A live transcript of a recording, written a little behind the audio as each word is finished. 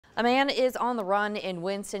A man is on the run in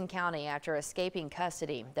Winston County after escaping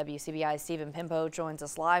custody. WCBI's Stephen Pimpo joins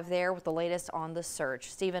us live there with the latest on the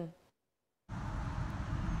search. Stephen.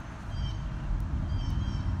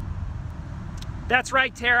 That's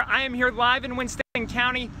right, Tara. I am here live in Winston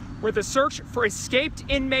County where the search for escaped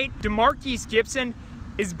inmate DeMarquise Gibson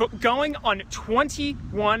is going on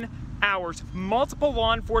 21 hours. Multiple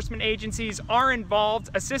law enforcement agencies are involved,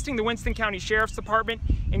 assisting the Winston County Sheriff's Department,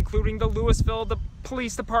 including the Louisville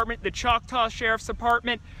Police Department, the Choctaw Sheriff's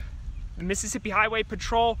Department, the Mississippi Highway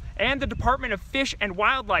Patrol, and the Department of Fish and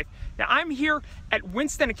Wildlife. Now, I'm here at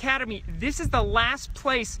Winston Academy. This is the last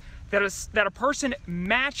place that a person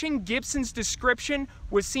matching Gibson's description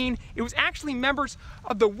was seen. It was actually members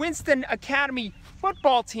of the Winston Academy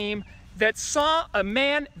football team that saw a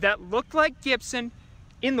man that looked like Gibson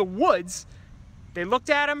in the woods. They looked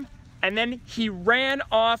at him and then he ran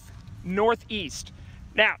off northeast.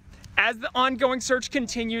 Now, as the ongoing search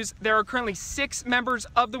continues, there are currently 6 members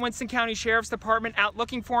of the Winston County Sheriff's Department out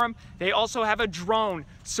looking for him. They also have a drone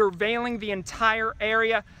surveilling the entire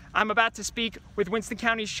area. I'm about to speak with Winston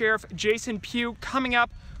County Sheriff Jason Pugh coming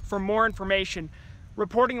up for more information.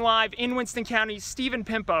 Reporting live in Winston County, Stephen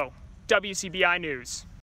Pimpo, WCBI News.